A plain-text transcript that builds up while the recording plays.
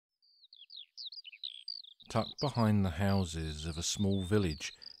Tucked behind the houses of a small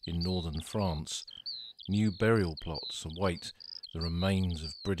village in northern France, new burial plots await the remains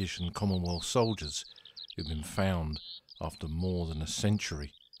of British and Commonwealth soldiers who've been found after more than a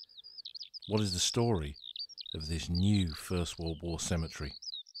century. What is the story of this new First World War cemetery?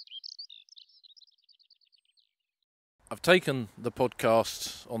 I've taken the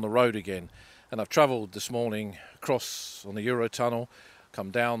podcast on the road again, and I've travelled this morning across on the Eurotunnel,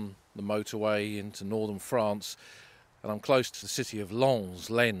 come down the motorway into northern France, and I'm close to the city of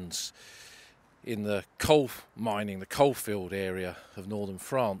Lens, in the coal mining, the coalfield area of northern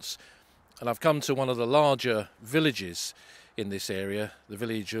France. And I've come to one of the larger villages in this area, the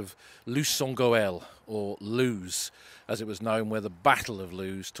village of Loos, or Loos, as it was known, where the Battle of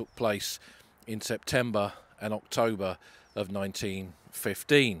Loos took place in September and October of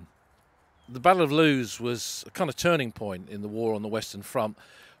 1915. The Battle of Loos was a kind of turning point in the war on the Western Front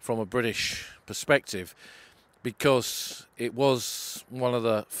from a British perspective, because it was one of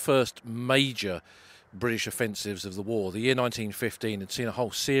the first major British offensives of the war. The year 1915 had seen a whole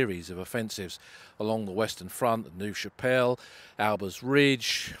series of offensives along the Western Front, Neuve Chapelle, Albers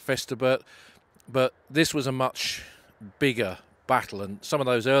Ridge, Festubert, but this was a much bigger battle, and some of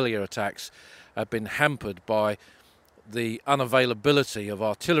those earlier attacks had been hampered by the unavailability of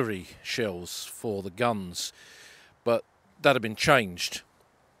artillery shells for the guns, but that had been changed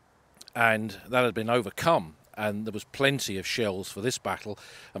and that had been overcome, and there was plenty of shells for this battle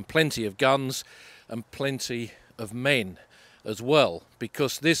and plenty of guns and plenty of men as well,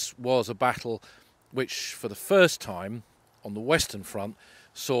 because this was a battle which for the first time on the Western Front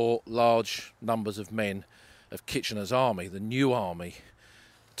saw large numbers of men of Kitchener's army, the new army,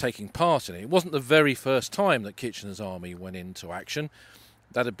 taking part in it. It wasn't the very first time that Kitchener's army went into action.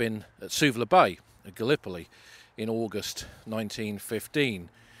 That had been at Suvla Bay, at Gallipoli, in August 1915,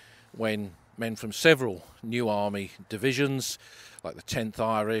 when men from several new army divisions, like the 10th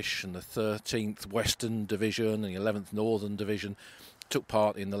Irish and the 13th Western Division and the 11th Northern Division, took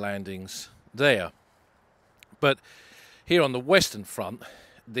part in the landings there. But here on the Western Front,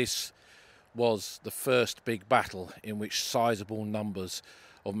 this was the first big battle in which sizable numbers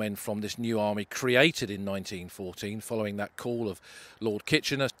of men from this new army, created in 1914 following that call of Lord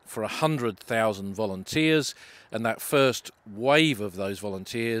Kitchener for 100,000 volunteers, and that first wave of those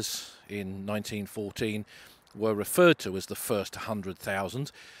volunteers in 1914 were referred to as the first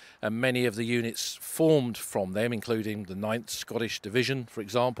 100,000, and many of the units formed from them, including the 9th Scottish Division, for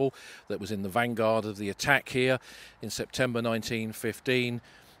example, that was in the vanguard of the attack here in September 1915.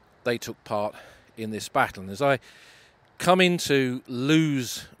 They took part in this battle. And as I come into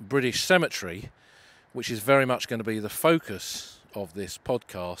Loos British Cemetery, which is very much going to be the focus of this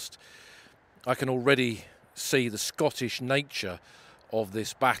podcast, I can already see the Scottish nature of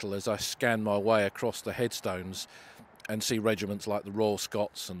this battle as I scan my way across the headstones and see regiments like the Royal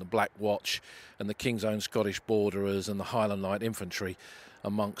Scots and the Black Watch and the King's Own Scottish Borderers and the Highland Light Infantry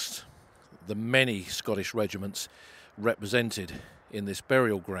amongst the many Scottish regiments represented in this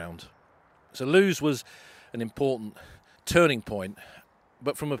burial ground. So Loos was an important turning point,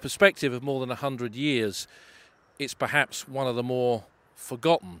 but from a perspective of more than 100 years, it's perhaps one of the more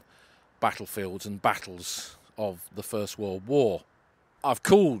forgotten battlefields and battles of the First World War. I've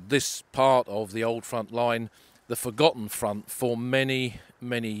called this part of the old front line the Forgotten Front for many,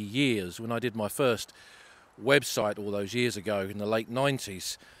 many years. When I did my first website all those years ago in the late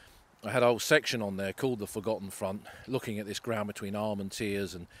 90s, I had a whole section on there called the Forgotten Front, looking at this ground between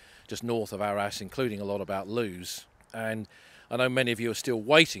Armentières and just north of Arras, including a lot about Loos. And I know many of you are still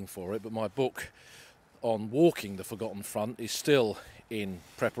waiting for it, but my book on walking the Forgotten Front is still in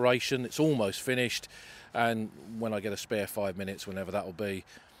preparation. It's almost finished, and when I get a spare 5 minutes, whenever that will be,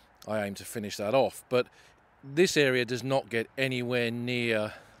 I aim to finish that off. But this area does not get anywhere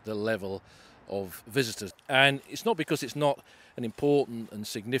near the level of visitors, and it's not because it's not an important and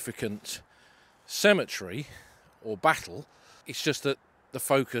significant cemetery or battle. It's just that the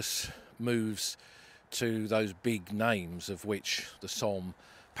focus moves to those big names, of which the Somme,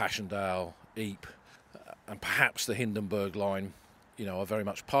 Passchendaele, Ypres, and perhaps the Hindenburg line, are very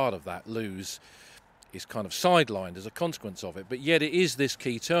much part of that. Loos is kind of sidelined as a consequence of it, but yet it is this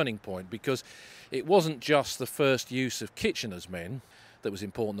key turning point, because it wasn't just the first use of Kitchener's men that was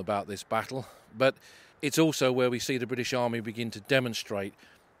important about this battle, but it's also where we see the British Army begin to demonstrate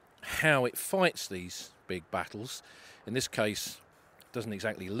how it fights these big battles. In this case, it doesn't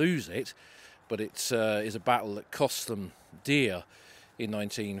exactly lose it, but it is a battle that cost them dear in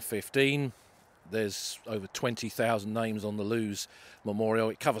 1915. There's over 20,000 names on the Loos Memorial.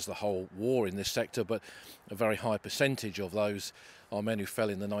 It covers the whole war in this sector, but a very high percentage of those are men who fell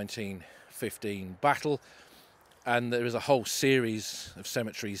in the 1915 battle. And there is a whole series of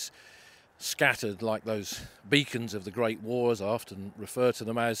cemeteries scattered like those beacons of the Great Wars, I often refer to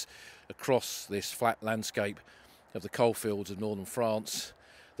them as, across this flat landscape of the coalfields of northern France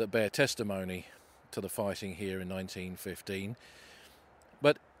that bear testimony to the fighting here in 1915.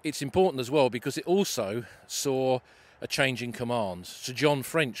 But it's important as well because it also saw a change in command. Sir John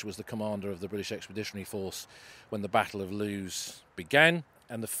French was the commander of the British Expeditionary Force when the Battle of Loos began,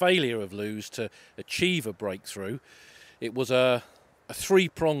 and the failure of Loos to achieve a breakthrough, it was a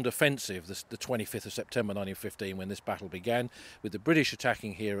three-pronged offensive, the 25th of September 1915, when this battle began, with the British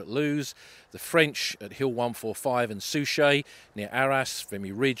attacking here at Loos, the French at Hill 145 and Souchez, near Arras,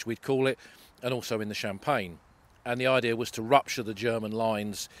 Vimy Ridge we'd call it, and also in the Champagne. And the idea was to rupture the German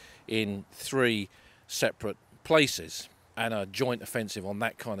lines in three separate places, and a joint offensive on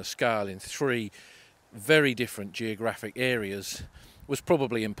that kind of scale in three very different geographic areas was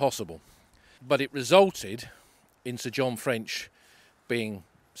probably impossible. But it resulted in Sir John French being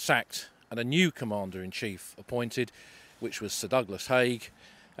sacked and a new commander-in-chief appointed, which was Sir Douglas Haig,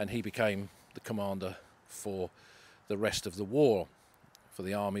 and he became the commander for the rest of the war, for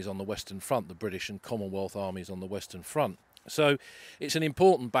the armies on the Western Front, the British and Commonwealth armies on the Western Front. So it's an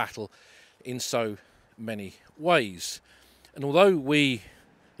important battle in so many ways. And although we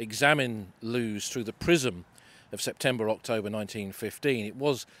examine Loos through the prism of September-October 1915, it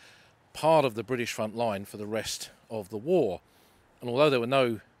was part of the British front line for the rest of the war. And although there were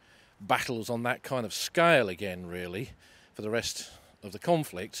no battles on that kind of scale again, really, for the rest of the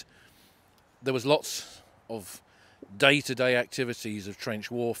conflict, there was lots of day-to-day activities of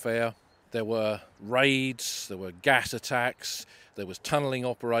trench warfare. There were raids, there were gas attacks, there was tunnelling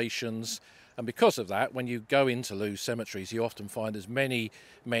operations, and because of that, when you go into Loos cemeteries, you often find as many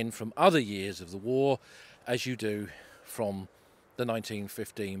men from other years of the war as you do from the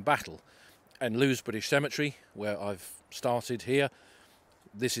 1915 battle. And Loos British Cemetery, where I've started here,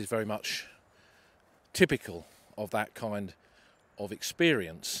 this is very much typical of that kind of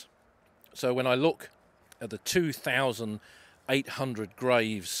experience. So when I look at the 2,800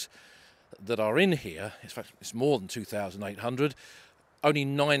 graves that are in here, in fact it's more than 2,800, only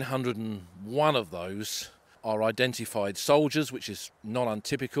 901 of those are identified soldiers, which is not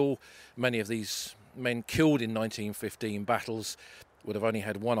untypical. Many of these men killed in 1915 battles would have only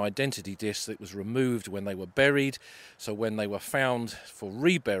had one identity disc that was removed when they were buried. So when they were found for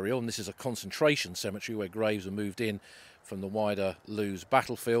reburial, and this is a concentration cemetery where graves are moved in from the wider Loos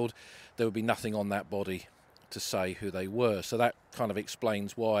battlefield, there would be nothing on that body to say who they were. So that kind of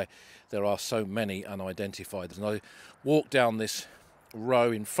explains why there are so many unidentified. As I walk down this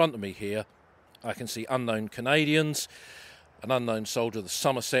row in front of me here, I can see unknown Canadians, an unknown soldier of the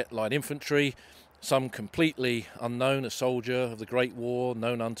Somerset Light Infantry, some completely unknown, a soldier of the Great War,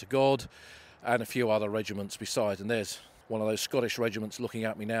 known unto God, and a few other regiments besides. And there's one of those Scottish regiments looking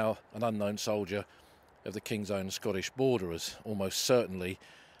at me now, an unknown soldier of the King's Own Scottish Borderers, almost certainly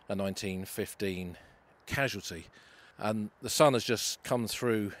a 1915 casualty. And the sun has just come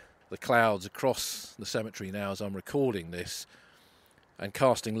through the clouds across the cemetery now as I'm recording this, and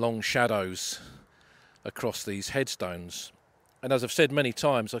casting long shadows across these headstones. And as I've said many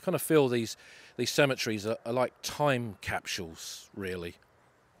times, I kind of feel these cemeteries are like time capsules, really.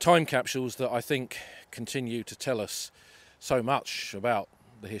 Time capsules that I think continue to tell us so much about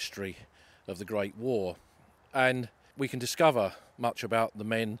the history of the Great War. And we can discover much about the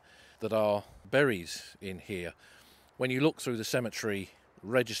men that are buried in here. When you look through the cemetery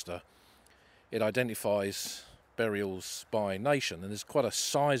register, it identifies burials by nation, and there's quite a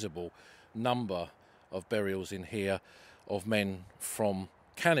sizable number of burials in here of men from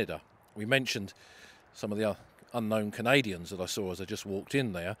Canada. We mentioned some of the unknown Canadians that I saw as I just walked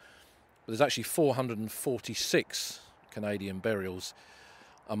in there, but there's actually 446 Canadian burials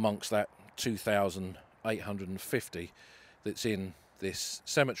amongst that 2,850 that's in this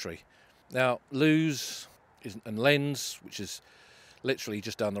cemetery. Now, Loos and Lens, which is literally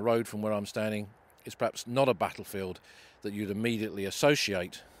just down the road from where I'm standing, is perhaps not a battlefield that you'd immediately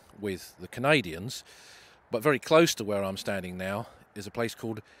associate with the Canadians, but very close to where I'm standing now is a place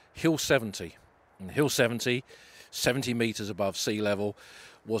called Hill 70. And Hill 70, 70 metres above sea level,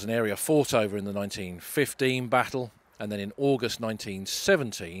 was an area fought over in the 1915 battle, and then in August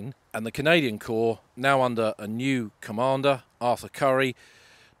 1917, and the Canadian Corps, now under a new commander, Arthur Currie,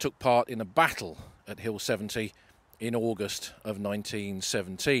 took part in a battle at Hill 70 in August of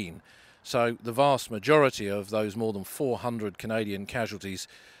 1917. So the vast majority of those more than 400 Canadian casualties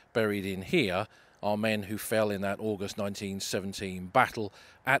buried in here are men who fell in that August 1917 battle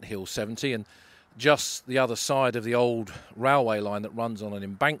at Hill 70, and just the other side of the old railway line that runs on an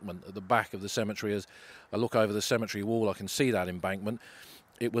embankment at the back of the cemetery. As I look over the cemetery wall, I can see that embankment.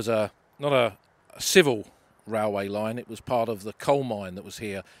 It was not a civil railway line, it was part of the coal mine that was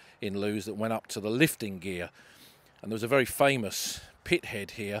here in Loos that went up to the lifting gear. And there was a very famous pit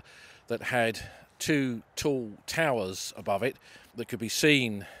head here that had two tall towers above it that could be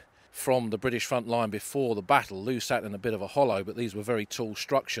seen from the British front line before the battle. Loos sat in a bit of a hollow, but these were very tall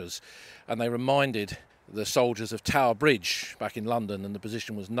structures, and they reminded the soldiers of Tower Bridge back in London, and the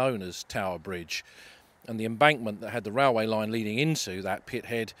position was known as Tower Bridge. And the embankment that had the railway line leading into that pit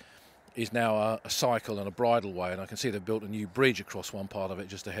head is now a cycle and a bridleway, and I can see they've built a new bridge across one part of it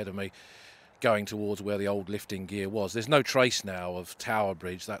just ahead of me, going towards where the old lifting gear was. There's no trace now of Tower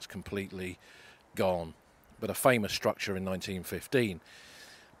Bridge, that's completely gone, but a famous structure in 1915.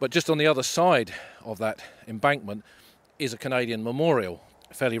 But just on the other side of that embankment is a Canadian memorial,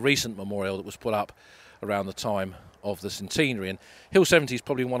 a fairly recent memorial that was put up around the time of the centenary. And Hill 70 is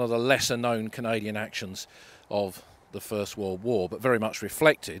probably one of the lesser known Canadian actions of the First World War, but very much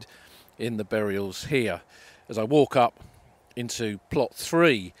reflected in the burials here. As I walk up into plot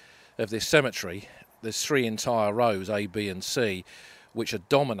 3 of this cemetery, there's 3 entire rows, A, B and C, which are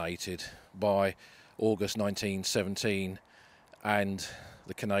dominated by August 1917 and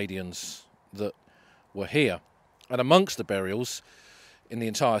the Canadians that were here. And amongst the burials in the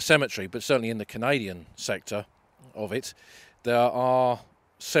entire cemetery, but certainly in the Canadian sector of it, there are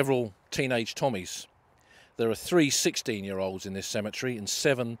several teenage Tommies. There are 3 16-year-olds in this cemetery and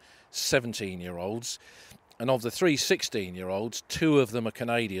 7 17-year-olds. And of the 3 16-year-olds, 2 of them are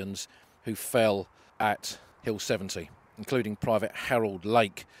Canadians who fell at Hill 70, including Private Harold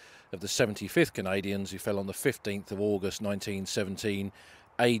Lake of the 75th Canadians, who fell on the 15th of August 1917,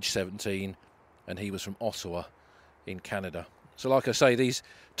 age 17, and he was from Ottawa in Canada. So like I say, these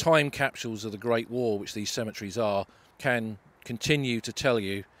time capsules of the Great War, which these cemeteries are, can continue to tell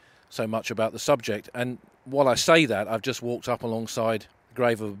you so much about the subject. And while I say that, I've just walked up alongside the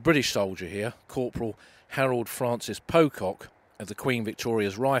grave of a British soldier here, Corporal Harold Francis Pocock of the Queen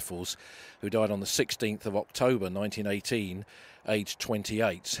Victoria's Rifles, who died on the 16th of October 1918, aged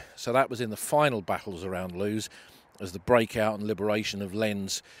 28. So that was in the final battles around Loos, as the breakout and liberation of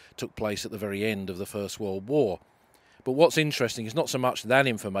Lens took place at the very end of the First World War. But what's interesting is not so much that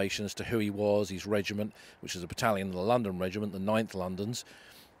information as to who he was, his regiment, which is a battalion of the London Regiment, the 9th Londons.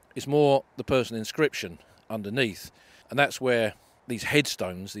 It's more the personal inscription underneath. And that's where these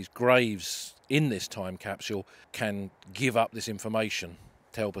headstones, these graves in this time capsule, can give up this information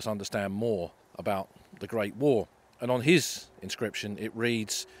to help us understand more about the Great War. And on his inscription it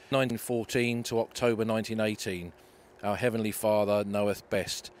reads, 1914 to October 1918, our Heavenly Father knoweth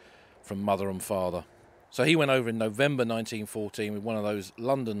best, from mother and father. So he went over in November 1914 with one of those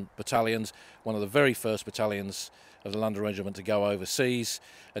London battalions, one of the very first battalions of the London Regiment to go overseas,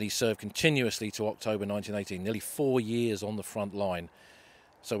 and he served continuously to October 1918, nearly 4 years on the front line.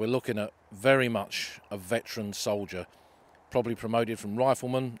 So we're looking at very much a veteran soldier, probably promoted from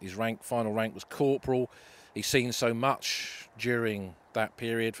rifleman. His final rank was corporal. He's seen so much during that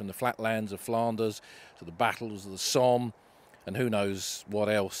period, from the flatlands of Flanders to the battles of the Somme, and who knows what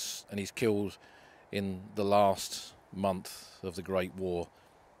else. And he's killed in the last month of the Great War,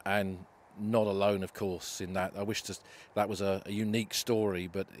 and not alone, of course, in that. I wish that was a unique story,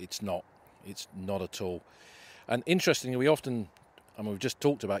 but it's not. It's not at all. And interestingly, we've just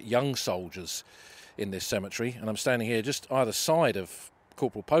talked about young soldiers in this cemetery, and I'm standing here just either side of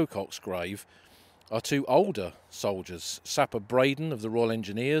Corporal Pocock's grave are 2 older soldiers, Sapper Braden of the Royal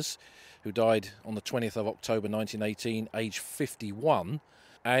Engineers, who died on the 20th of October 1918, aged 51,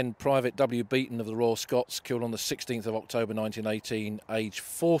 and Private W. Beaton of the Royal Scots, killed on the 16th of October 1918, aged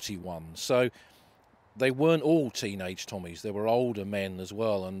 41. So they weren't all teenage Tommies. There were older men as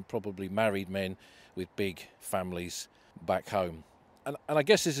well, and probably married men with big families back home. And I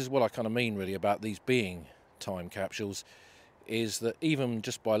guess this is what I kind of mean really about these being time capsules, is that even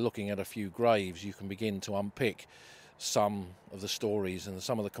just by looking at a few graves, you can begin to unpick some of the stories and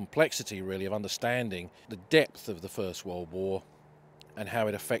some of the complexity really of understanding the depth of the First World War and how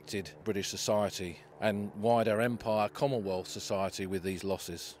it affected British society and wider empire Commonwealth society with these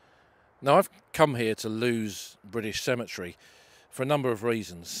losses. Now, I've come here to Loos British Cemetery for a number of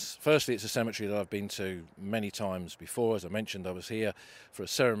reasons. Firstly, it's a cemetery that I've been to many times before. As I mentioned, I was here for a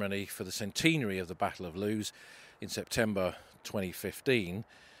ceremony for the centenary of the Battle of Loos in September 2015.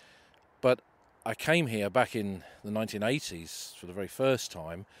 But I came here back in the 1980s for the very first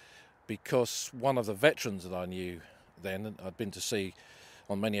time because one of the veterans that I knew then, I'd been to see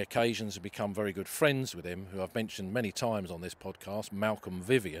on many occasions have become very good friends with him, who I've mentioned many times on this podcast, Malcolm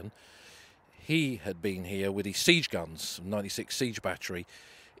Vivian. He had been here with his siege guns, 96 Siege Battery,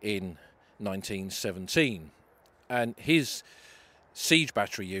 in 1917. And his siege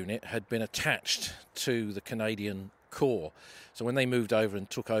battery unit had been attached to the Canadian Corps. So when they moved over and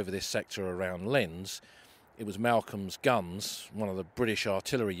took over this sector around Lens, it was Malcolm's guns, one of the British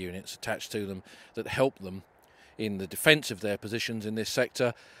artillery units attached to them, that helped them in the defence of their positions in this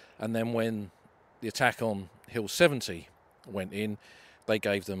sector. And then when the attack on Hill 70 went in, they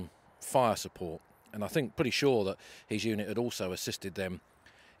gave them fire support. And I think pretty sure that his unit had also assisted them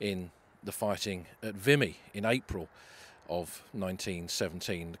in the fighting at Vimy in April of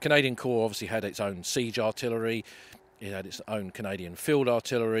 1917. The Canadian Corps obviously had its own siege artillery, it had its own Canadian field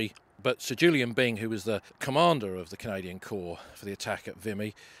artillery, but Sir Julian Byng, who was the commander of the Canadian Corps for the attack at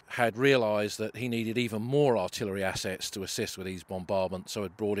Vimy, had realised that he needed even more artillery assets to assist with these bombardments, so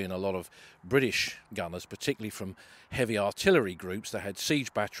had brought in a lot of British gunners, particularly from heavy artillery groups that had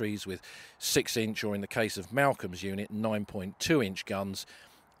siege batteries with 6-inch, or in the case of Malcolm's unit, 9.2-inch guns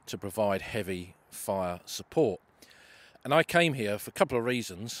to provide heavy fire support. And I came here for a couple of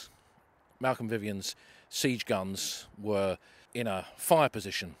reasons. Malcolm Vivian's siege guns were in a fire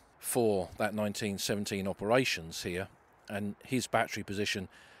position for that 1917 operations here, and his battery position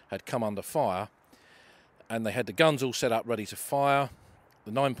had come under fire, and they had the guns all set up ready to fire.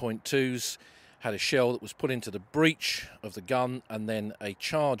 The 9.2s had a shell that was put into the breech of the gun, and then a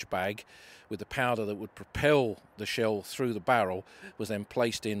charge bag with the powder that would propel the shell through the barrel was then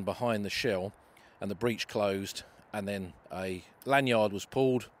placed in behind the shell, and the breech closed, and then a lanyard was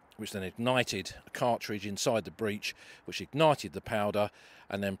pulled, which then ignited a cartridge inside the breech, which ignited the powder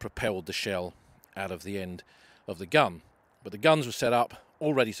and then propelled the shell out of the end of the gun. But the guns were set up,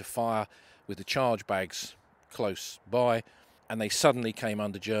 all ready to fire, with the charge bags close by, and they suddenly came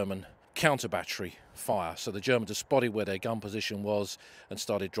under German counter-battery fire. So the Germans had spotted where their gun position was and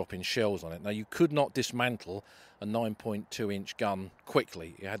started dropping shells on it. Now, you could not dismantle a 9.2-inch gun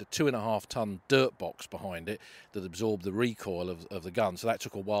quickly. It had a 2.5-ton dirt box behind it that absorbed the recoil of the gun. So that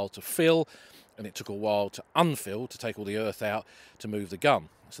took a while to fill, and it took a while to unfill, to take all the earth out to move the gun.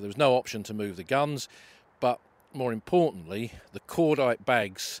 So there was no option to move the guns, but more importantly, the cordite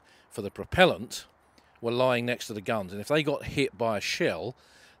bags for the propellant were lying next to the guns. And if they got hit by a shell,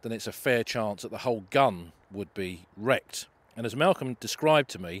 then it's a fair chance that the whole gun would be wrecked. And as Malcolm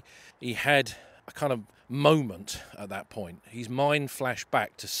described to me, he had a kind of moment at that point. His mind flashed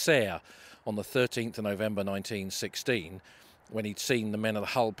back to Serre on the 13th of November 1916, when he'd seen the men of the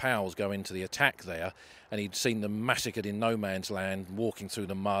Hull Pals go into the attack there, and he'd seen them massacred in no man's land, walking through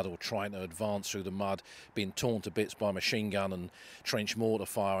the mud or trying to advance through the mud, being torn to bits by machine gun and trench mortar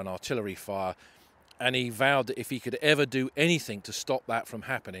fire and artillery fire. And he vowed that if he could ever do anything to stop that from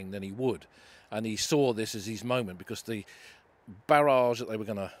happening, then he would. And he saw this as his moment, because the barrage that they were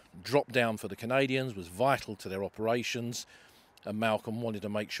going to drop down for the Canadians was vital to their operations, and Malcolm wanted to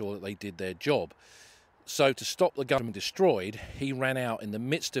make sure that they did their job. So to stop the gun being destroyed, he ran out in the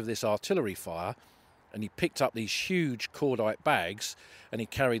midst of this artillery fire, and he picked up these huge cordite bags, and he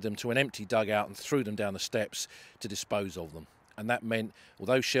carried them to an empty dugout and threw them down the steps to dispose of them. And that meant,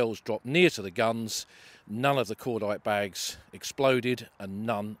 although shells dropped near to the guns, none of the cordite bags exploded and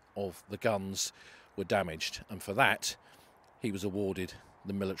none of the guns were damaged. And for that, he was awarded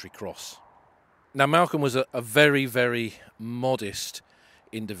the Military Cross. Now, Malcolm was a very, very modest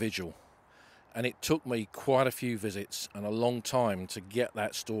individual. And it took me quite a few visits and a long time to get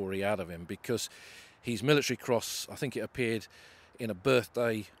that story out of him, because his Military Cross, I think it appeared in a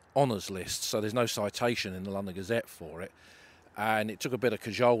birthday honours list, so there's no citation in the London Gazette for it. And it took a bit of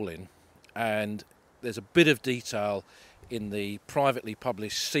cajoling, and there's a bit of detail in the privately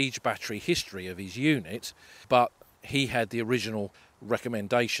published siege battery history of his unit, but he had the original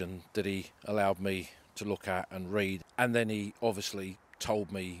recommendation that he allowed me to look at and read, and then he obviously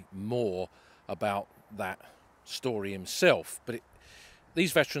told me more about that story himself. But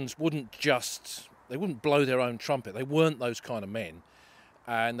these veterans wouldn't blow their own trumpet. They weren't those kind of men.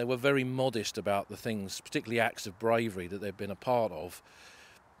 And they were very modest about the things, particularly acts of bravery that they'd been a part of.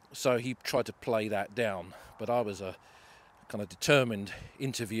 So he tried to play that down. But I was a kind of determined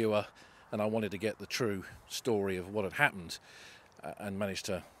interviewer, and I wanted to get the true story of what had happened, and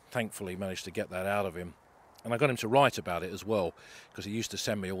thankfully managed to get that out of him. And I got him to write about it as well, because he used to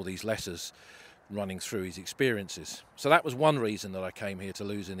send me all these letters running through his experiences. So that was one reason that I came here to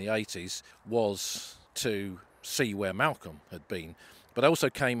Loos in the 80s, was to see where Malcolm had been. But I also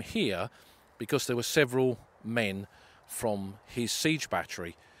came here because there were several men from his siege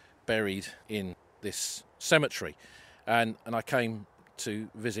battery buried in this cemetery. And I came to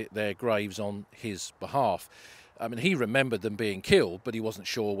visit their graves on his behalf. I mean, he remembered them being killed, but he wasn't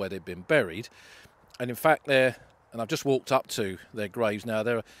sure where they'd been buried. And in fact, and I've just walked up to their graves now,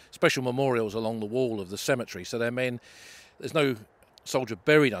 there are special memorials along the wall of the cemetery. So they're men, there's no soldier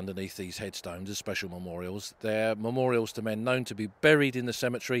buried underneath these headstones as special memorials. They're memorials to men known to be buried in the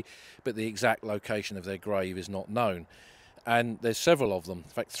cemetery, but the exact location of their grave is not known. And there's several of them, in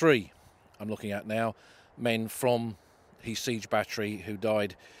fact 3 I'm looking at now, men from his siege battery who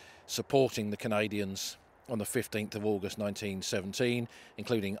died supporting the Canadians on the 15th of August 1917,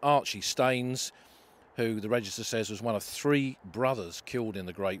 including Archie Staines, who the register says was one of 3 brothers killed in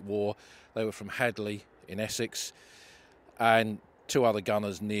the Great War. They were from Hadley in Essex, and 2 other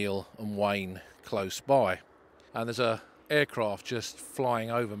gunners, Neil and Wayne, close by. And there's a aircraft just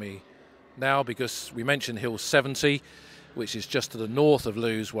flying over me now, because we mentioned Hill 70, which is just to the north of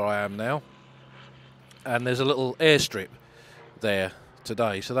Loos where I am now, and there's a little airstrip there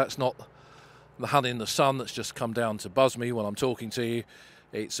today. So that's not the Hun in the Sun that's just come down to buzz me while I'm talking to you.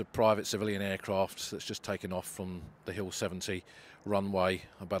 It's a private civilian aircraft that's just taken off from the Hill 70 runway,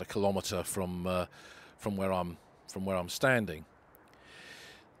 about 1 kilometre from where I'm standing.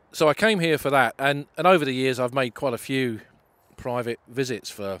 So I came here for that, and over the years I've made quite a few private visits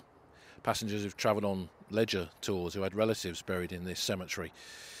for passengers who've travelled on leisure tours who had relatives buried in this cemetery.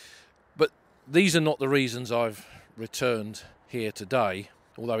 But these are not the reasons I've returned here today,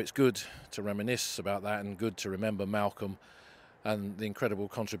 although it's good to reminisce about that and good to remember Malcolm and the incredible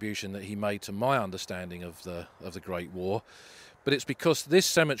contribution that he made to my understanding of the Great War. But it's because this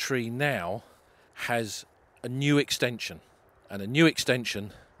cemetery now has a new extension, and a new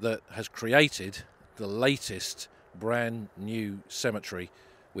extension that has created the latest brand new cemetery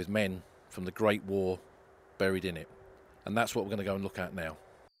with men from the Great War buried in it. And that's what we're going to go and look at now.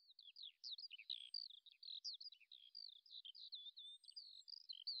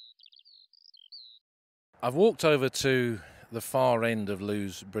 I've walked over to the far end of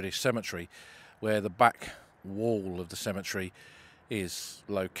Loos British Cemetery, where the back wall of the cemetery is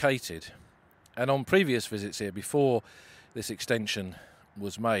located. And on previous visits here, before this extension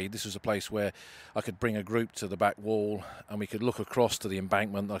was made, this was a place where I could bring a group to the back wall and we could look across to the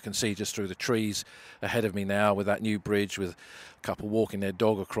embankment. I can see just through the trees ahead of me now, with that new bridge with a couple walking their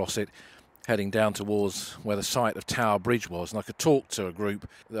dog across it, heading down towards where the site of Tower Bridge was. And I could talk to a group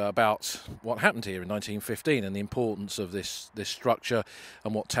about what happened here in 1915 and the importance of this structure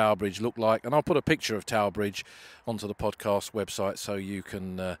and what Tower Bridge looked like. And I'll put a picture of Tower Bridge onto the podcast website so you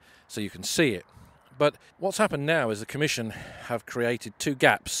can see it. But what's happened now is the Commission have created 2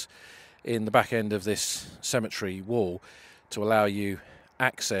 gaps in the back end of this cemetery wall to allow you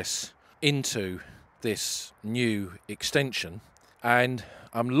access into this new extension. And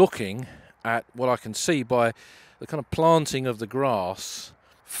I'm looking at what I can see by the kind of planting of the grass,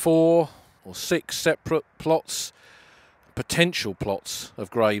 4 or 6 separate plots, potential plots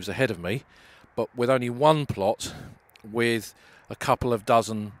of graves ahead of me, but with only one plot with a couple of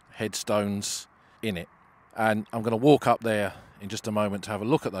dozen headstones in it. And I'm going to walk up there in just a moment to have a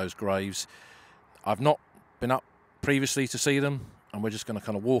look at those graves. I've not been up previously to see them, and we're just going to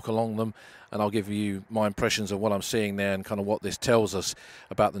kind of walk along them, and I'll give you my impressions of what I'm seeing there and kind of what this tells us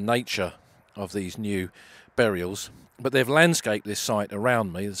about the nature of these new burials. But they've landscaped this site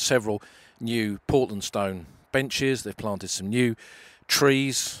around me. There's several new Portland stone benches. They've planted some new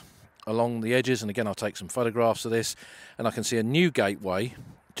trees along the edges, and again I'll take some photographs of this, and I can see a new gateway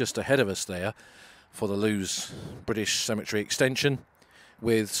just ahead of us there for the Loos British Cemetery extension,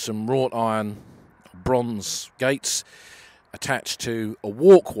 with some wrought iron bronze gates attached to a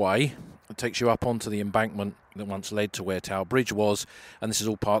walkway that takes you up onto the embankment that once led to where Tower Bridge was. And this is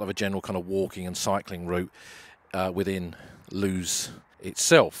all part of a general kind of walking and cycling route within Loos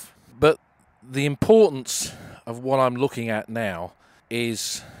itself. But the importance of what I'm looking at now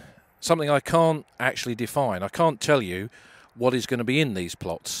is something I can't actually define. I can't tell you what is going to be in these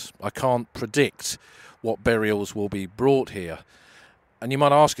plots. I can't predict what burials will be brought here. And you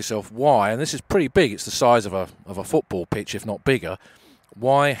might ask yourself why, and this is pretty big, it's the size of a football pitch, if not bigger.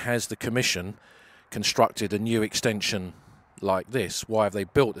 Why has the Commission constructed a new extension like this? Why have they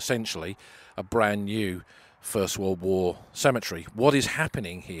built essentially a brand new First World War cemetery? What is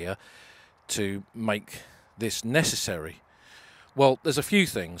happening here to make this necessary? Well, there's a few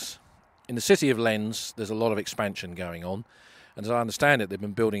things. In the city of Lens, there's a lot of expansion going on. And as I understand it, they've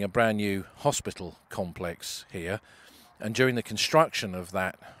been building a brand new hospital complex here. And during the construction of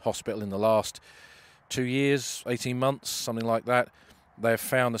that hospital in the last 2 years, 18 months, something like that, they've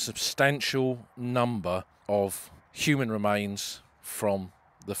found a substantial number of human remains from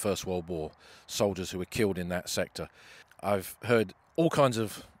the First World War, soldiers who were killed in that sector. I've heard all kinds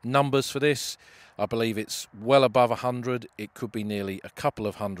of numbers for this. I believe it's well above 100. It could be nearly a couple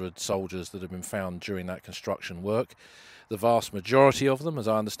of hundred soldiers that have been found during that construction work. The vast majority of them, as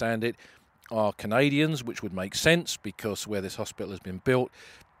I understand it, are Canadians, which would make sense because where this hospital has been built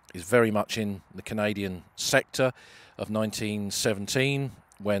is very much in the Canadian sector of 1917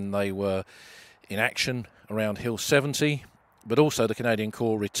 when they were in action around Hill 70. But also the Canadian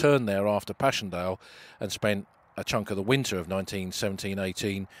Corps returned there after Passchendaele and spent a chunk of the winter of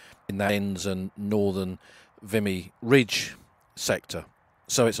 1917-18 in that Lens and northern Vimy Ridge sector.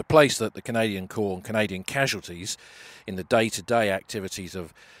 So it's a place that the Canadian Corps and Canadian casualties in the day-to-day activities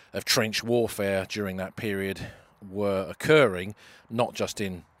of trench warfare during that period were occurring, not just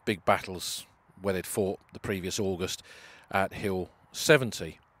in big battles where they'd fought the previous August at Hill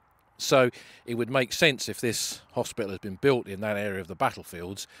 70. So it would make sense if this hospital has been built in that area of the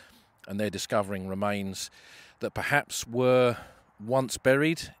battlefields and they're discovering remains that perhaps were once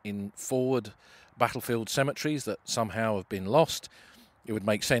buried in forward battlefield cemeteries that somehow have been lost. It would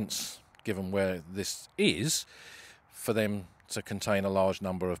make sense, given where this is, for them to contain a large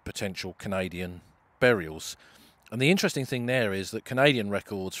number of potential Canadian burials. And the interesting thing there is that Canadian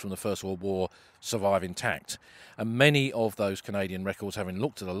records from the First World War survive intact. And many of those Canadian records, having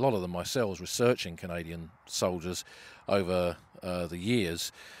looked at a lot of them myself, researching Canadian soldiers over the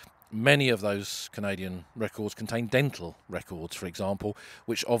years, many of those Canadian records contain dental records, for example,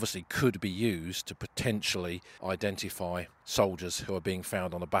 which obviously could be used to potentially identify soldiers who are being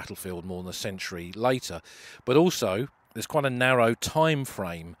found on a battlefield more than a century later. But also, there's quite a narrow time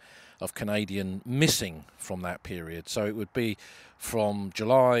frame of Canadian missing from that period. So it would be from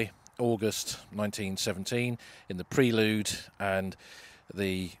July, August 1917 in the prelude and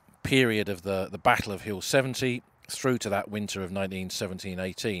the period of the Battle of Hill 70 through to that winter of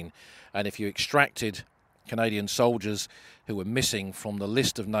 1917-18. And if you extracted Canadian soldiers who were missing from the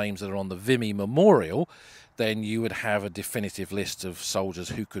list of names that are on the Vimy Memorial, then you would have a definitive list of soldiers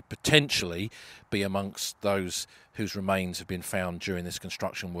who could potentially be amongst those whose remains have been found during this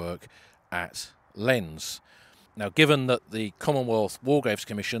construction work at Lens. Now, given that the Commonwealth War Graves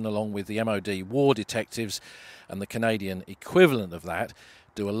Commission, along with the MOD war detectives and the Canadian equivalent of that,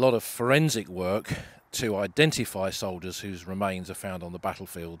 do a lot of forensic work to identify soldiers whose remains are found on the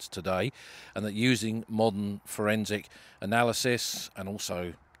battlefields today, and that using modern forensic analysis and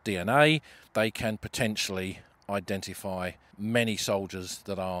also DNA, they can potentially identify many soldiers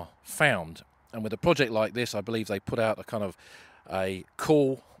that are found. And with a project like this, I believe they put out a kind of a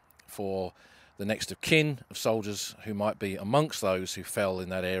call for the next of kin of soldiers who might be amongst those who fell in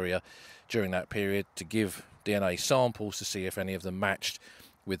that area during that period to give DNA samples to see if any of them matched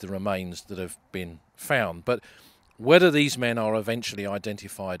with the remains that have been found. But whether these men are eventually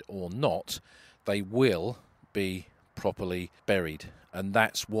identified or not, they will be properly buried. And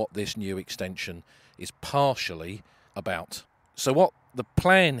that's what this new extension is partially about. So what the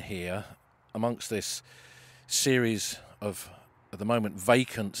plan here, amongst this series of, at the moment,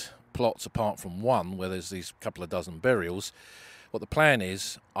 vacant plots apart from one where there's these couple of dozen burials, what the plan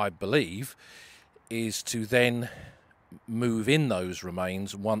is, I believe, is to then move in those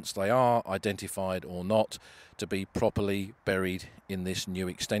remains once they are identified or not to be properly buried in this new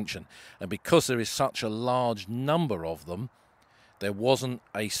extension. And because there is such a large number of them, there wasn't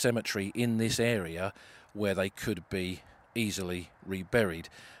a cemetery in this area where they could be easily reburied,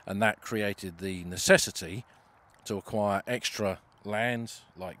 and that created the necessity to acquire extra land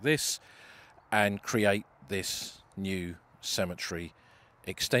like this and create this new cemetery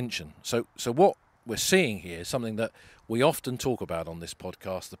extension. So what we're seeing here is something that we often talk about on this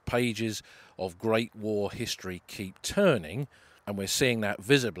podcast. The pages of Great War history keep turning, and we're seeing that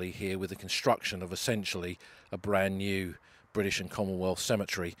visibly here with the construction of essentially a brand new British and Commonwealth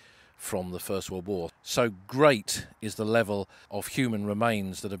cemetery from the First World War. So great is the level of human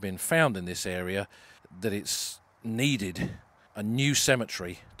remains that have been found in this area that it's needed a new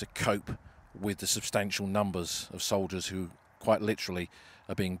cemetery to cope with the substantial numbers of soldiers who quite literally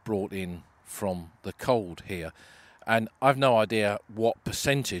are being brought in from the cold here. And I've no idea what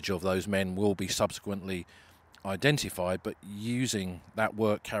percentage of those men will be subsequently identified, but using that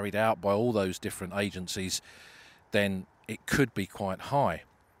work carried out by all those different agencies, then it could be quite high,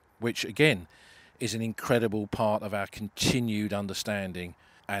 which again is an incredible part of our continued understanding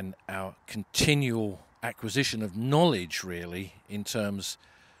and our continual acquisition of knowledge, really, in terms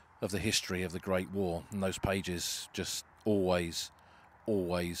of the history of the Great War. And those pages just always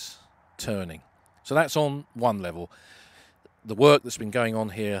turning. So that's on one level. The work that's been going on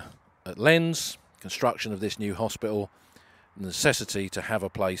here at Lens, construction of this new hospital, the necessity to have a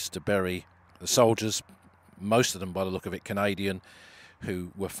place to bury the soldiers, most of them by the look of it Canadian,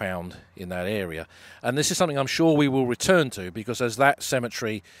 who were found in that area. And this is something I'm sure we will return to, because as that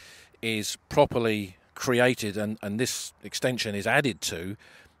cemetery is properly created and this extension is added to,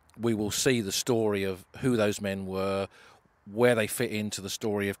 we will see the story of who those men were, where they fit into the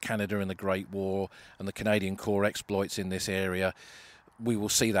story of Canada and the Great War and the Canadian Corps exploits in this area. We will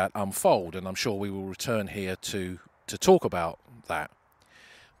see that unfold, and I'm sure we will return here to talk about that.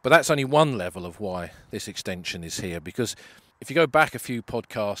 But that's only one level of why this extension is here, because if you go back a few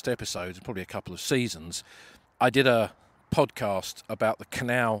podcast episodes, probably a couple of seasons, I did a podcast about the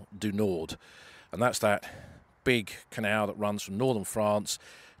Canal du Nord, and that's that big canal that runs from northern France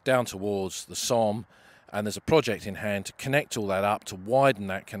down towards the Somme, and there's a project in hand to connect all that up, to widen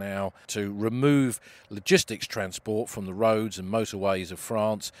that canal, to remove logistics transport from the roads and motorways of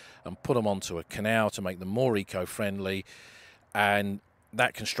France and put them onto a canal to make them more eco-friendly. And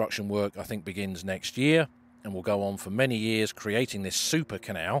that construction work, I think, begins next year and will go on for many years, creating this super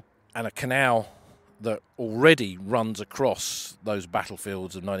canal, and a canal that already runs across those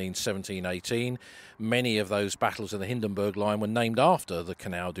battlefields of 1917-18. Many of those battles of the Hindenburg Line were named after the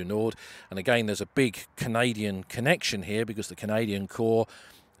Canal du Nord. And again, there's a big Canadian connection here, because the Canadian Corps,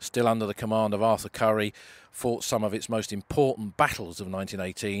 still under the command of Arthur Currie, fought some of its most important battles of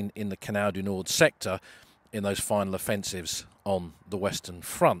 1918 in the Canal du Nord sector in those final offensives on the Western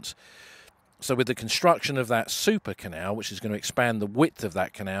Front. So with the construction of that super canal, which is going to expand the width of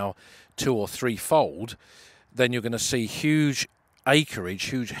that canal 2 or 3-fold, then you're going to see huge acreage,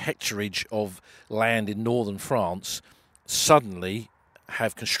 huge hectareage of land in northern France suddenly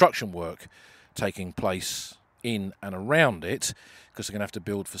have construction work taking place in and around it, because they're going to have to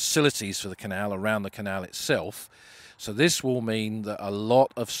build facilities for the canal around the canal itself. So this will mean that a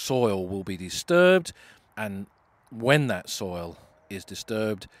lot of soil will be disturbed, and when that soil is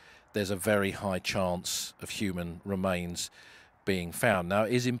disturbed, there's a very high chance of human remains being found. Now,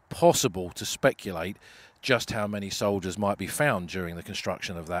 it is impossible to speculate just how many soldiers might be found during the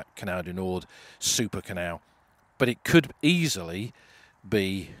construction of that Canal du Nord super canal, but it could easily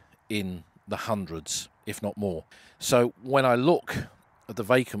be in the hundreds, if not more. So when I look at the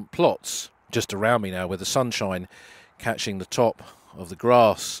vacant plots just around me now, with the sunshine catching the top of the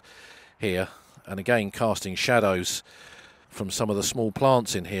grass here, and again casting shadows from some of the small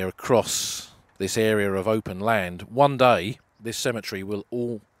plants in here across this area of open land, one day this cemetery will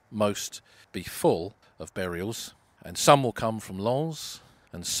almost be full of burials, and some will come from Lens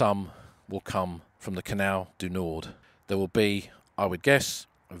and some will come from the Canal du Nord. There will be, I would guess,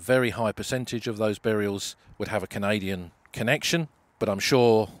 a very high percentage of those burials would have a Canadian connection, but I'm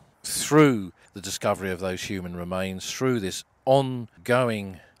sure through the discovery of those human remains, through this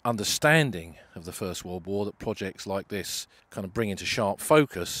ongoing understanding of the First World War that projects like this kind of bring into sharp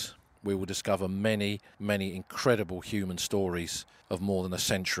focus, we will discover many, many incredible human stories of more than a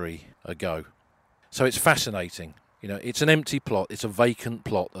century ago. So it's fascinating. You know, it's an empty plot, it's a vacant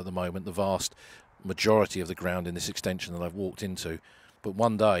plot at the moment, the vast majority of the ground in this extension that I've walked into. But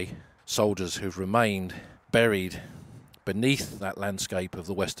one day, soldiers who've remained buried beneath that landscape of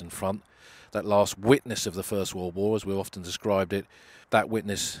the Western Front, that last witness of the First World War, as we've often described it, that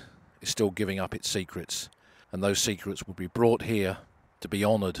witness is still giving up its secrets. And those secrets will be brought here to be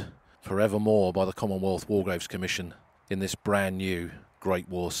honoured forevermore by the Commonwealth War Graves Commission in this brand new Great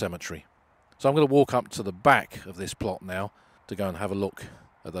War Cemetery. So I'm going to walk up to the back of this plot now to go and have a look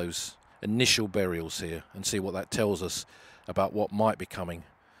at those initial burials here and see what that tells us about what might be coming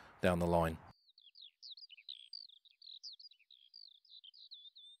down the line.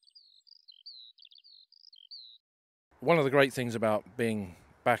 One of the great things about being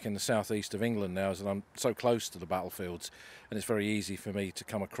back in the southeast of England now is that I'm so close to the battlefields, and it's very easy for me to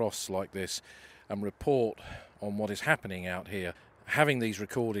come across like this and report on what is happening out here. Having these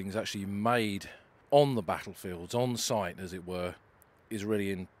recordings actually made on the battlefields, on site as it were, is a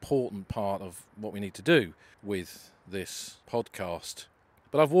really important part of what we need to do with this podcast.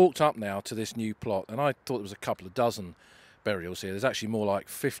 But I've walked up now to this new plot, and I thought there was a couple of dozen burials here. There's actually more like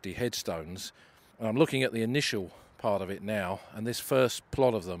 50 headstones, and I'm looking at the initial part of it now, and this first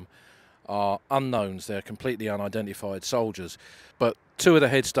plot of them are unknowns. They're completely unidentified soldiers, but 2 of the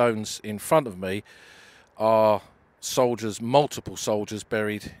headstones in front of me are soldiers, multiple soldiers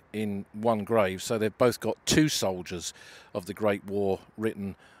buried in one grave, so they've both got 2 soldiers of the Great War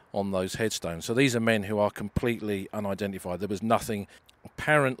written on those headstones. So these are men who are completely unidentified. There was nothing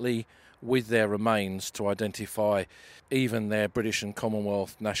apparently with their remains to identify even their British and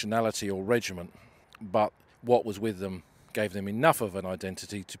Commonwealth nationality or regiment, but what was with them gave them enough of an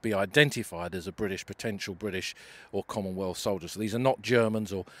identity to be identified as a British, potential British or Commonwealth soldier. So these are not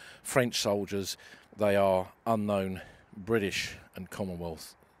Germans or French soldiers. They are unknown British and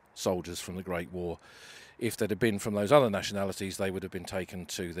Commonwealth soldiers from the Great War. If they'd have been from those other nationalities, they would have been taken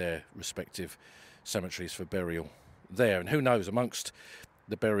to their respective cemeteries for burial there. And who knows, amongst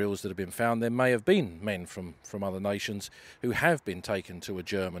the burials that have been found, there may have been men from other nations who have been taken to a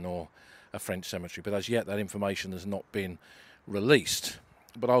German or a French cemetery, but as yet that information has not been released.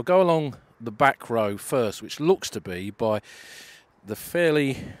 But I'll go along the back row first, which looks to be, by the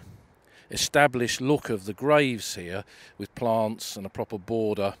fairly established look of the graves here, with plants and a proper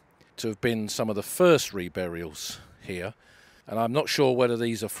border, to have been some of the first reburials here. And I'm not sure whether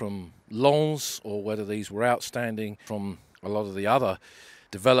these are from Lens or whether these were outstanding from a lot of the other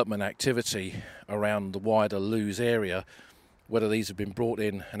development activity around the wider Loos area, whether these have been brought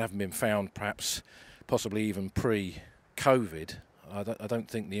in and haven't been found perhaps possibly even pre-COVID. I don't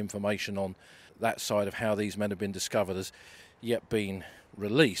think the information on that side of how these men have been discovered has yet been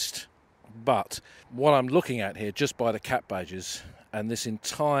released. But what I'm looking at here, just by the cap badges, and this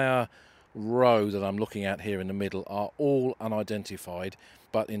entire row that I'm looking at here in the middle, are all unidentified,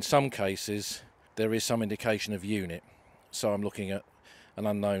 but in some cases there is some indication of unit. So I'm looking at an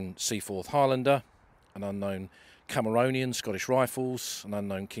unknown Seaforth Highlander, an unknown Cameronian Scottish Rifles, an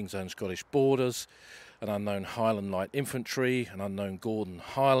unknown King's Own Scottish Borders, an unknown Highland Light Infantry, an unknown Gordon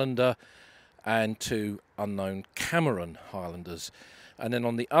Highlander, and 2 unknown Cameron Highlanders. And then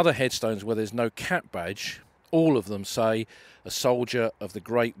on the other headstones where there's no cap badge, all of them say a soldier of the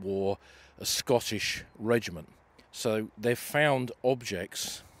Great War, a Scottish regiment. So they've found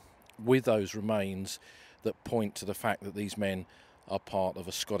objects with those remains that point to the fact that these men are part of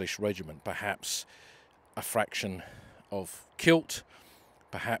a Scottish regiment, perhaps a fraction of kilt,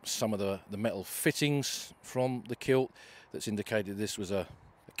 perhaps some of the metal fittings from the kilt that's indicated this was a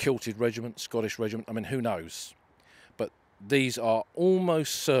kilted regiment, Scottish regiment. I mean, who knows? But these are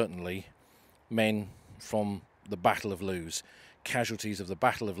almost certainly men from the Battle of Loos, casualties of the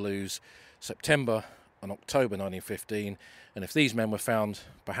Battle of Loos, September and October 1915. And if these men were found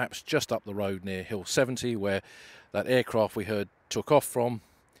perhaps just up the road near Hill 70, where that aircraft we heard took off from,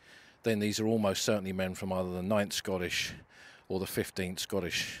 then these are almost certainly men from either the 9th Scottish or the 15th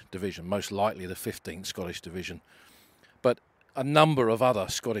Scottish Division, most likely the 15th Scottish Division. But a number of other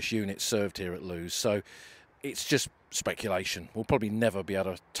Scottish units served here at Loos, so it's just speculation. We'll probably never be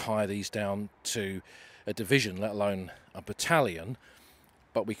able to tie these down to a division, let alone a battalion,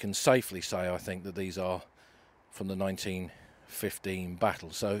 but we can safely say, I think, that these are from the 1915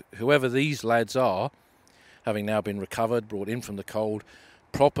 battle. So whoever these lads are, having now been recovered, brought in from the cold,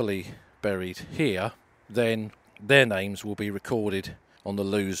 properly buried here, then their names will be recorded on the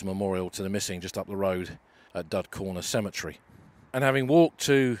Loos Memorial to the Missing just up the road at Dud Corner Cemetery. And having walked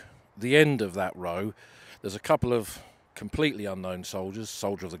to the end of that row, there's a couple of completely unknown soldiers,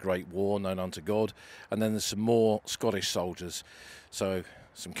 soldier of the Great War, known unto God, and then there's some more Scottish soldiers. So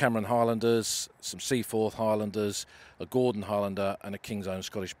some Cameron Highlanders, some Seaforth Highlanders, a Gordon Highlander and a King's Own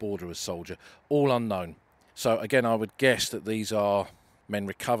Scottish Borderers soldier, all unknown. So again, I would guess that these are men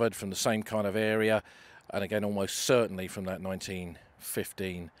recovered from the same kind of area, and again almost certainly from that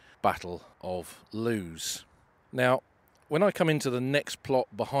 1915 Battle of Loos. Now, when I come into the next plot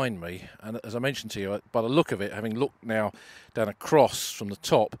behind me, and as I mentioned to you, by the look of it, having looked now down across from the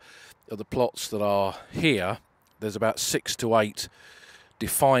top of the plots that are here, there's about 6 to 8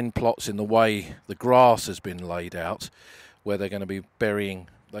 defined plots in the way the grass has been laid out, where they're going to be burying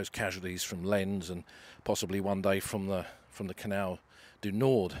those casualties from Lens and possibly one day from the Canal du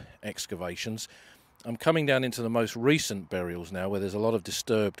Nord excavations. I'm coming down into the most recent burials now, where there's a lot of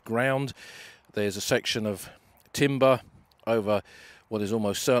disturbed ground. There's a section of timber over what is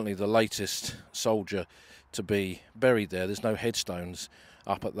almost certainly the latest soldier to be buried there. There's no headstones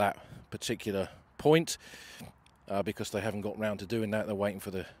up at that particular point because they haven't got round to doing that. They're waiting for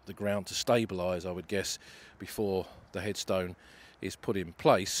the ground to stabilise, I would guess, before the headstone is put in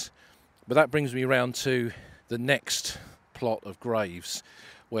place. But that brings me round to the next plot of graves,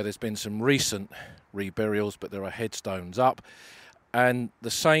 where there's been some recent reburials, but there are headstones up, and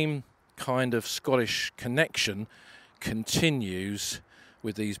the same kind of Scottish connection continues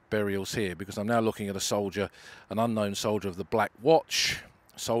with these burials here, because I'm now looking at a soldier, an unknown soldier of the Black Watch,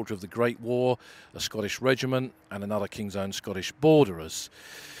 a soldier of the Great War, a Scottish regiment, and another King's Own Scottish Borderers.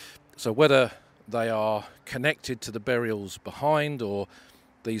 So whether they are connected to the burials behind, or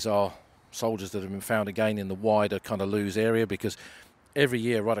these are soldiers that have been found again in the wider kind of Loos area, because every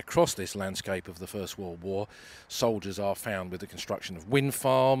year right across this landscape of the First World War, soldiers are found with the construction of wind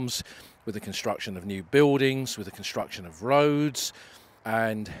farms, with the construction of new buildings, with the construction of roads,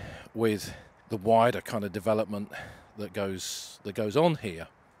 and with the wider kind of development that goes on here.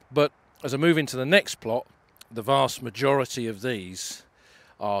 But as I move into the next plot, the vast majority of these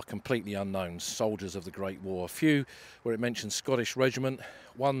are completely unknown, soldiers of the Great War. A few where it mentions Scottish Regiment,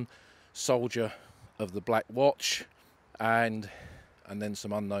 one soldier of the Black Watch, and then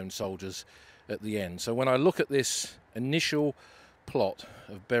some unknown soldiers at the end. So when I look at this initial plot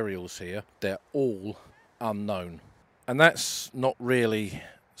of burials here, they're all unknown. And that's not really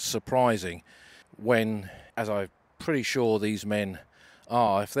surprising when, as I'm pretty sure these men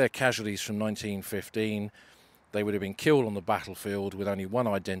are, if they're casualties from 1915, they would have been killed on the battlefield with only one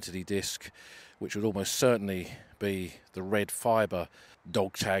identity disc, which would almost certainly be the red fibre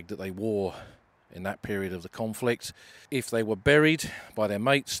dog tag that they wore in that period of the conflict. If they were buried by their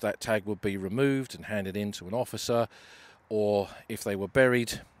mates, that tag would be removed and handed in to an officer, or if they were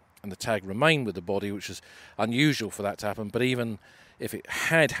buried and the tag remained with the body, which is unusual for that to happen, but even if it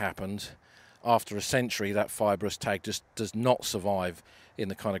had happened, after a century, that fibrous tag just does not survive in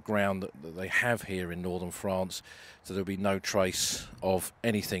the kind of ground that they have here in northern France, so there'll be no trace of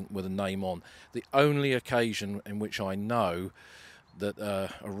anything with a name on. The only occasion in which I know that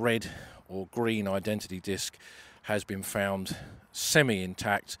a red or green identity disc has been found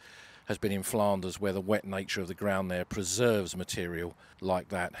semi-intact has been in Flanders, where the wet nature of the ground there preserves material like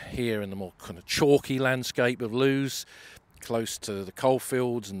that. Here in the more kind of chalky landscape of Loos, close to the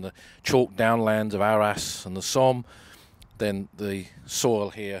coalfields and the chalk downlands of Arras and the Somme, then the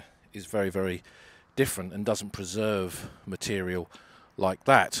soil here is very, very different and doesn't preserve material like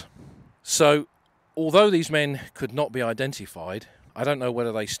that. So, although these men could not be identified, I don't know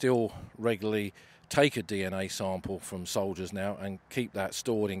whether they still regularly take a DNA sample from soldiers now and keep that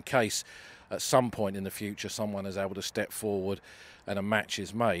stored in case at some point in the future someone is able to step forward and a match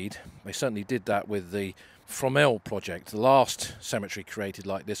is made. They certainly did that with the Fromelles project. The last cemetery created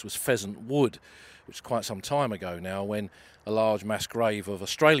like this was Pheasant Wood, which is quite some time ago now, when a large mass grave of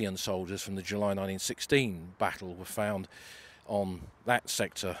Australian soldiers from the July 1916 battle were found on that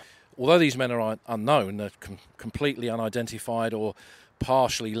sector. Although these men are unknown, they're completely unidentified or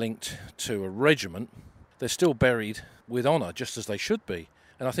partially linked to a regiment, they're still buried with honour, just as they should be.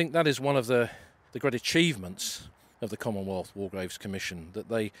 And I think that is one of the great achievements of the Commonwealth War Graves Commission, that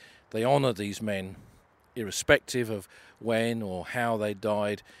they honour these men irrespective of when or how they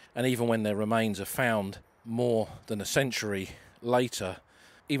died, and even when their remains are found more than a century later,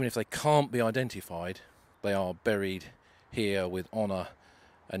 even if they can't be identified, they are buried here with honour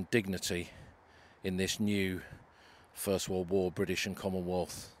and dignity in this new First World War British and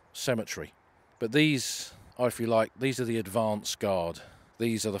Commonwealth cemetery. But these are, if you like, these are the advance guard.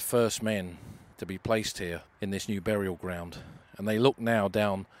 These are the first men to be placed here in this new burial ground, and they look now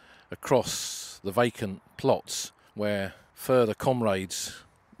down across the vacant plots where further comrades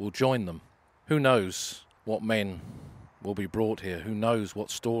will join them. Who knows what men will be brought here? Who knows what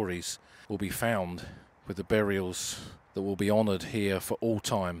stories will be found with the burials that will be honoured here for all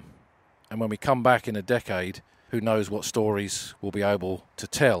time? And when we come back in a decade, who knows what stories we'll be able to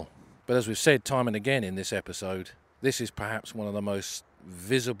tell? But as we've said time and again in this episode, this is perhaps one of the most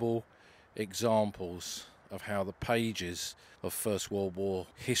visible examples of how the pages of First World War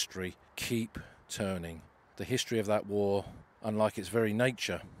history keep turning. The history of that war, unlike its very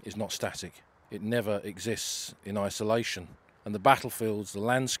nature, is not static. It never exists in isolation. And the battlefields, the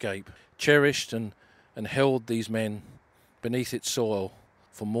landscape, cherished and held these men beneath its soil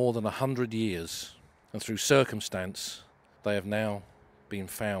for more than 100 years. And through circumstance, they have now been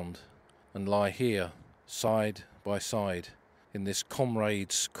found and lie here, side by side, in this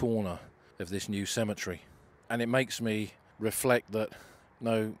comrades' corner of this new cemetery. And it makes me reflect that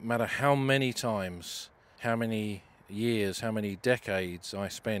no matter how many times, how many years, how many decades I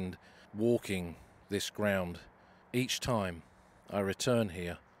spend walking this ground, each time I return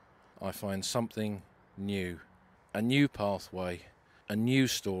here, I find something new. A new pathway, a new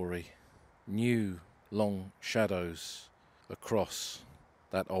story, new long shadows across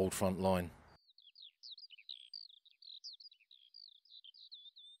that old front line.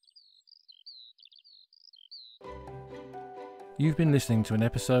 You've been listening to an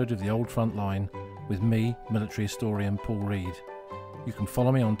episode of The Old Front Line with me, military historian Paul Reed. You can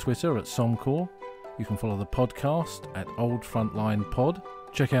follow me on Twitter at Somcor. You can follow the podcast at Old Frontline Pod.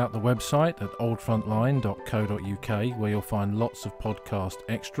 Check out the website at oldfrontline.co.uk, where you'll find lots of podcast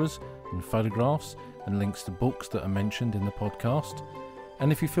extras and photographs and links to books that are mentioned in the podcast.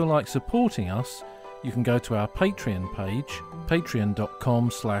 And if you feel like supporting us, you can go to our Patreon page,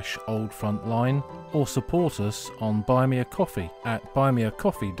 patreon.com/oldfrontline, or support us on Buy Me a Coffee at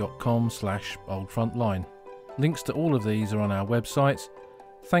buymeacoffee.com/oldfrontline. Links to all of these are on our website.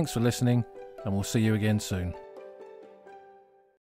 Thanks for listening, and we'll see you again soon.